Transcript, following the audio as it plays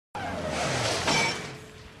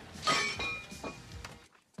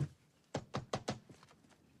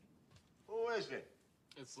is it?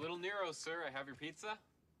 It's Little Nero, sir. I have your pizza.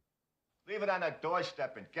 Leave it on the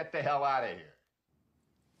doorstep and get the hell out of here.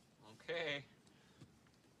 Okay.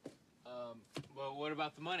 Well, what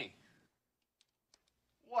about the money?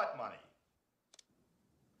 What money?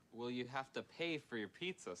 Well, you have to pay for your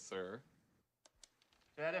pizza, sir.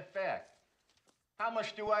 Is that a fact? How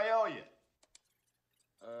much do I owe you?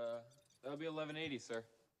 That'll be $11.80, sir.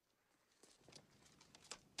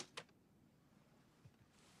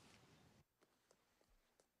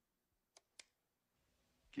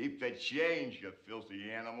 Keep the change, you filthy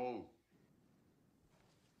animal.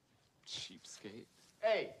 Cheapskate.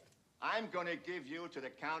 Hey, I'm gonna give you to the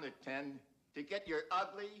count of 10 to get your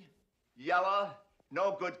ugly, yellow,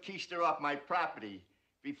 no good keister off my property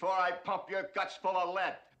before I pump your guts full of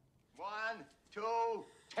lead. 1, 2,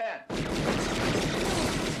 10.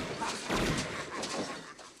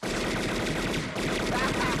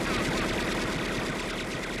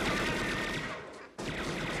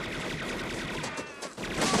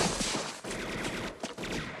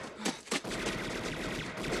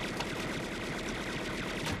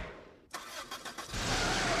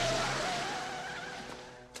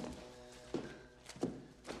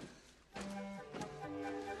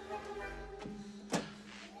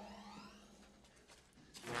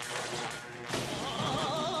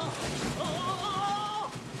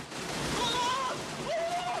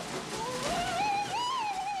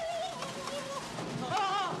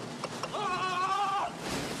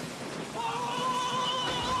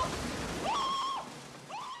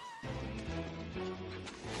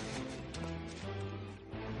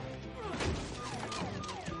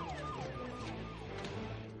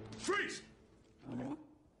 Freeze!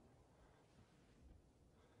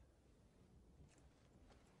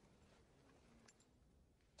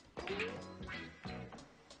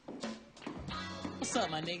 What's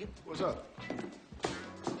up, my nigga? What's up?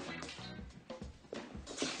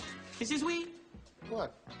 Is this weed?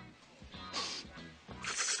 What?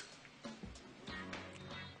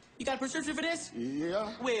 You got a prescription for this?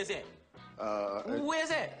 Yeah. Where is it? Where's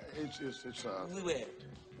that? It's Where?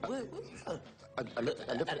 Where?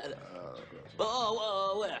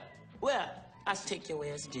 Where? Where? I should take your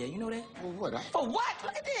ass to jail. You know that? Well, what? For what?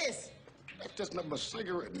 Look at this. That's just not my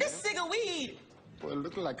cigarette, man. This cigarette weed. Well, it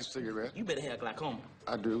looks like a cigarette. You better have glaucoma.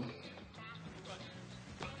 I do.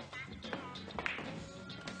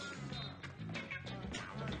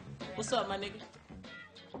 What's up, my nigga?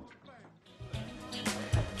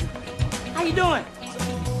 How you doing?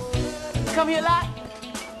 Come here a lot?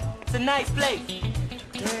 It's a nice place.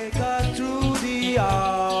 Take us to the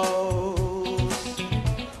house.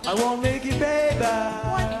 I won't make it, baby.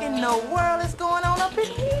 What in the world is going on up in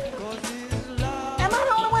here? Am I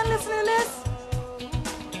the only one listening to this?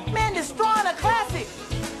 Man, destroying a classic.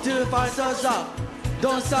 Till the fight does up.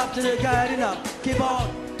 Don't stop till they get enough. Keep on.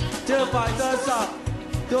 Till the fight does up.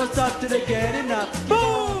 Don't stop till they get enough.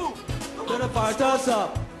 Boom! Till the fight does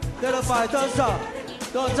up. Till the fight does up.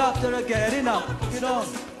 Don't stop till they get enough. Get on.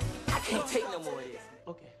 I can't take no more of this.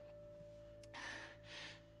 Okay.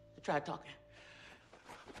 Try talking.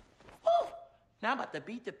 Woo! Now I'm about to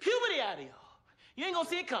beat the puberty out of y'all. You ain't gonna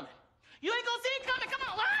see it coming. You ain't gonna see it coming. Come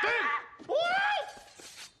on. Ah! Woo!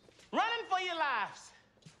 Running for your lives.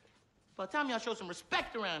 By the time y'all show some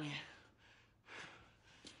respect around here.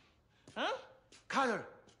 Huh? Carter,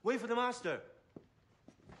 wait for the master.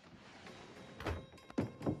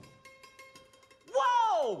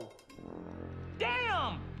 Whoa!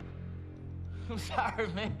 Damn! I'm sorry,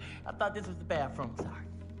 man. I thought this was the bathroom. Sorry.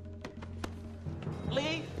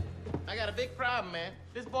 Lee, I got a big problem, man.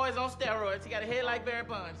 This boy's on steroids. He got a head like Barry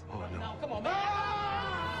Bonds. Oh, no. Now, come on, man.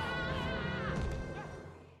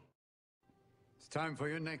 It's time for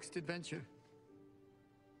your next adventure.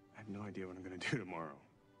 I have no idea what I'm gonna do tomorrow.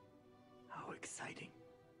 How exciting.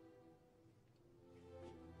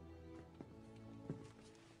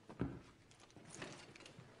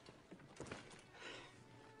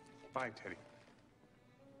 Bye, Teddy.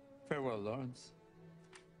 Farewell, Lawrence.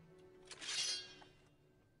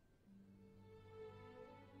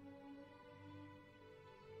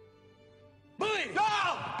 Bully!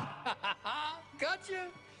 Gotcha!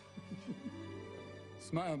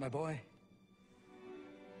 Smile, my boy.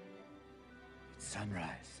 It's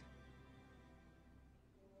sunrise.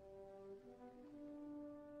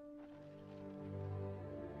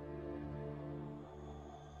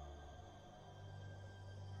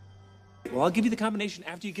 Well, I'll give you the combination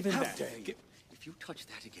after you give it How back. dare you? If you touch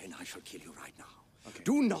that again, I shall kill you right now. Okay.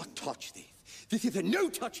 Do not touch this. This is a no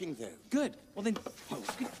touching zone. Good. Well, then... Oh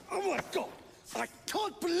my God! I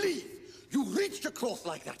can't believe you reached across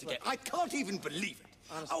like that again. I can't even believe it.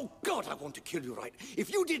 honestly. Oh, God, I want to kill you right.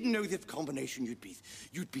 If you didn't know this combination, you'd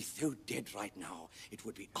be so dead right now. It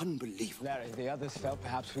would be unbelievable. Larry, the others felt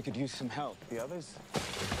perhaps we could use some help. The others?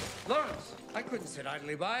 Lawrence, I couldn't sit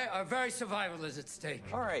idly by. Our very survival is at stake.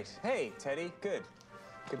 All right. Hey, Teddy. Good.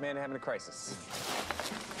 Good man having a crisis.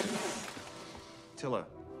 Tilla.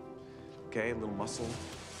 Okay, a little muscle.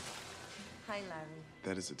 Hi, Larry.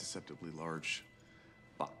 That is a deceptively large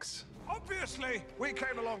box. Obviously, we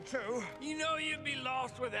came along too. You know you'd be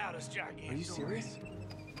lost without us, Jackie. Are you serious?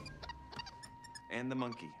 And the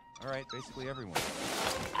monkey. All right, basically everyone.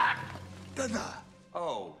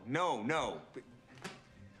 Oh, no.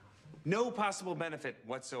 No possible benefit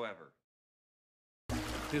whatsoever.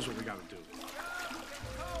 Here's what we gotta do.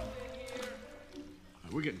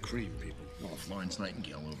 We're getting cream, people. Well, Florence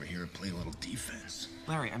Nightingale over here play a little defense.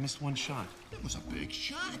 Larry, I missed one shot. It was a big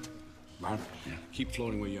shot. Mark, keep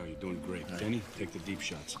floating where you are. You're doing great. Denny, take the deep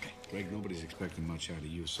shots. Okay. Greg, nobody's expecting much out of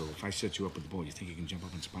you, so if I set you up with the ball, you think you can jump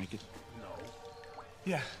up and spike it? No.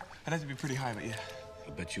 Yeah, I'd have to be pretty high, but yeah. I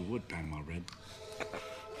bet you would, Panama Red.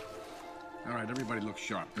 All right, everybody look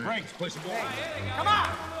sharp. Greg, play some ball. Come on!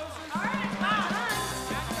 All right, come on!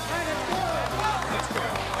 Let's go.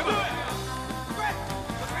 Come on.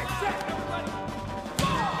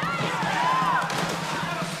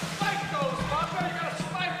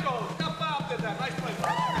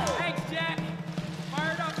 Thanks, Jack.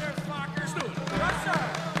 Fired up there, Fockers. Yes, sir.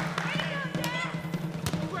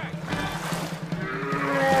 Greg.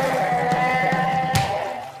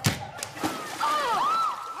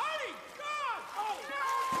 Honey, God! Oh,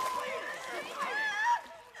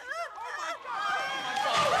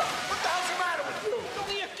 what the hell's the matter with you? It's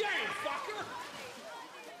only a game, fucker.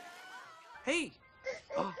 Hey.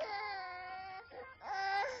 Oh.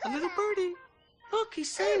 A little birdie. Look, he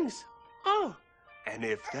sings. Oh. And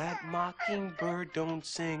if that mockingbird don't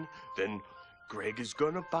sing, then Greg is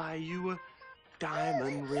gonna buy you a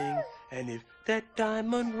diamond ring. And if that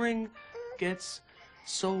diamond ring gets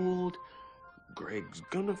sold, Greg's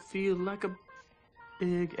gonna feel like a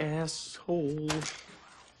big asshole.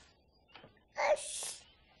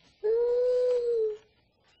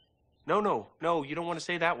 No, you don't want to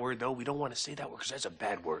say that word, though. We don't want to say that word, because that's a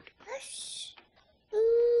bad word.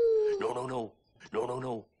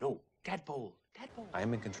 No. Tadpole. I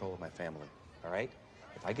am in control of my family, all right?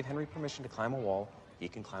 If I give Henry permission to climb a wall, he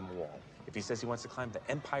can climb a wall. If he says he wants to climb the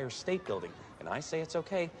Empire State Building, and I say it's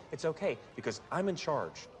okay, because I'm in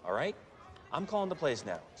charge, all right? I'm calling the plays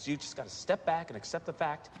now, so you just gotta step back and accept the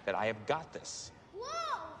fact that I have got this.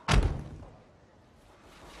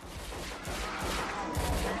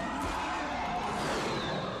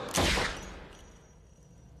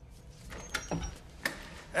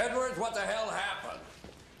 Edwards, what the hell happened?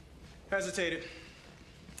 Hesitated.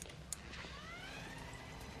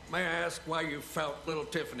 May I ask why you felt little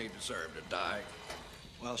Tiffany deserved to die?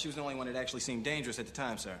 Well, she was the only one that actually seemed dangerous at the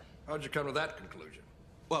time, sir. How'd you come to that conclusion?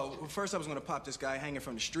 Well, first I was gonna pop this guy hanging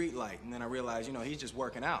from the street light, and then I realized, he's just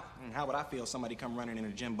working out. And how would I feel if somebody come running in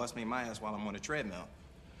the gym, bust me in my ass while I'm on the treadmill?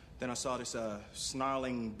 Then I saw this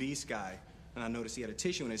snarling beast guy, and I noticed he had a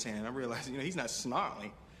tissue in his hand. I realized, he's not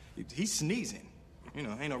snarling. He's sneezing.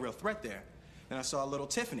 Ain't no real threat there. Then I saw little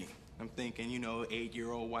Tiffany. I'm thinking,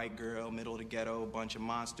 8-year-old white girl, middle of the ghetto, bunch of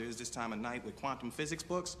monsters, this time of night with quantum physics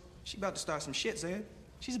books. She about to start some shit, Zed.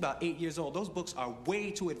 She's about 8 years old. Those books are way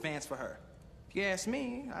too advanced for her. If you ask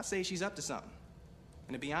me, I say she's up to something.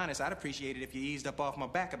 And to be honest, I'd appreciate it if you eased up off my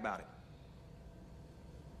back about it.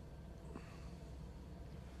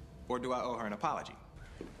 Or do I owe her an apology?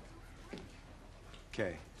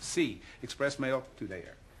 Okay. C. Express mail to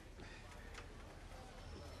there.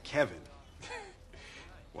 Kevin.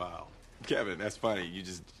 Wow. Kevin, that's funny.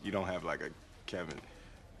 You don't have like a Kevin.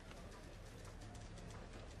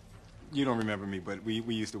 You don't remember me, but we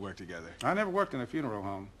used to work together. I never worked in a funeral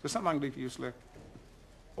home. There's something I can do for you, Slick.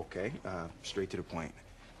 Okay, straight to the point.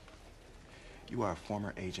 You are a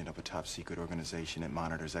former agent of a top-secret organization that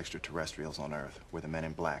monitors extraterrestrials on Earth. We're the Men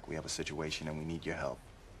in Black. We have a situation and we need your help.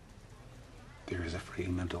 There is a free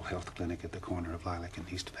mental health clinic at the corner of Lilac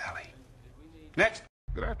and East Valley. Next!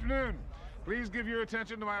 Good afternoon. Please give your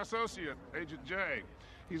attention to my associate, Agent J.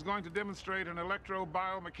 He's going to demonstrate an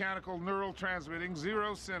electro-biomechanical neural transmitting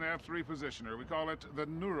zero synapse repositioner. We call it the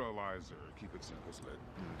neuralizer. Keep it simple, Slid.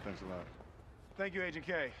 Thanks a lot. Thank you, Agent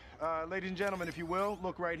K. Ladies and gentlemen, if you will,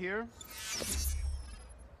 look right here.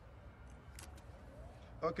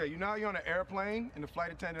 Okay, you're on an airplane, and the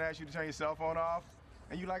flight attendant asks you to turn your cell phone off,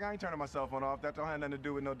 and you're like, I ain't turning my cell phone off. That don't have nothing to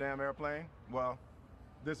do with no damn airplane. Well,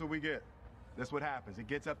 this is what we get. That's what happens. It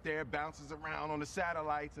gets up there, bounces around on the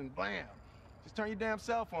satellites, and blam! Just turn your damn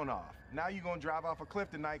cell phone off. Now you're gonna drive off a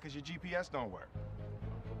cliff tonight because your GPS don't work.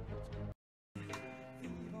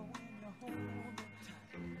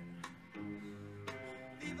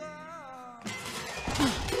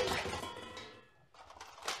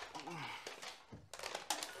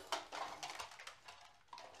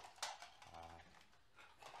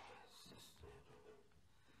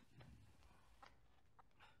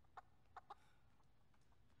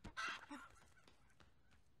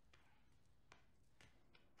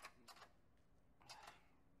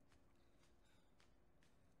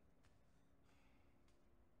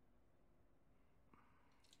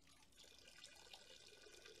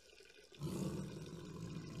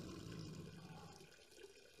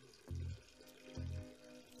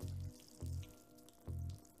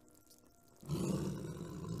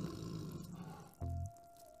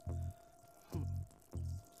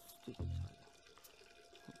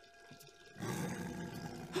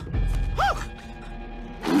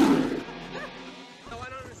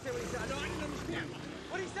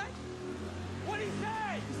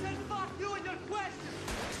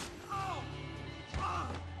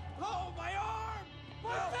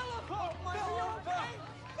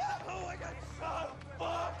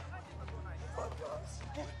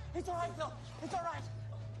 It's all right, Phil. It's all right.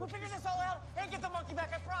 We'll figure this all out and get the monkey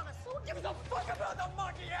back, I promise. Don't give a fuck about the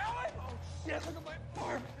monkey, Alan! Oh, shit, look at my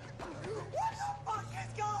arm. What the fuck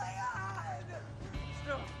is going on?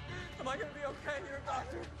 Still, am I gonna be okay here,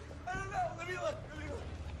 doctor? I don't know. Let me look.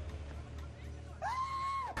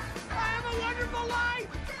 I have a wonderful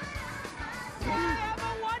life!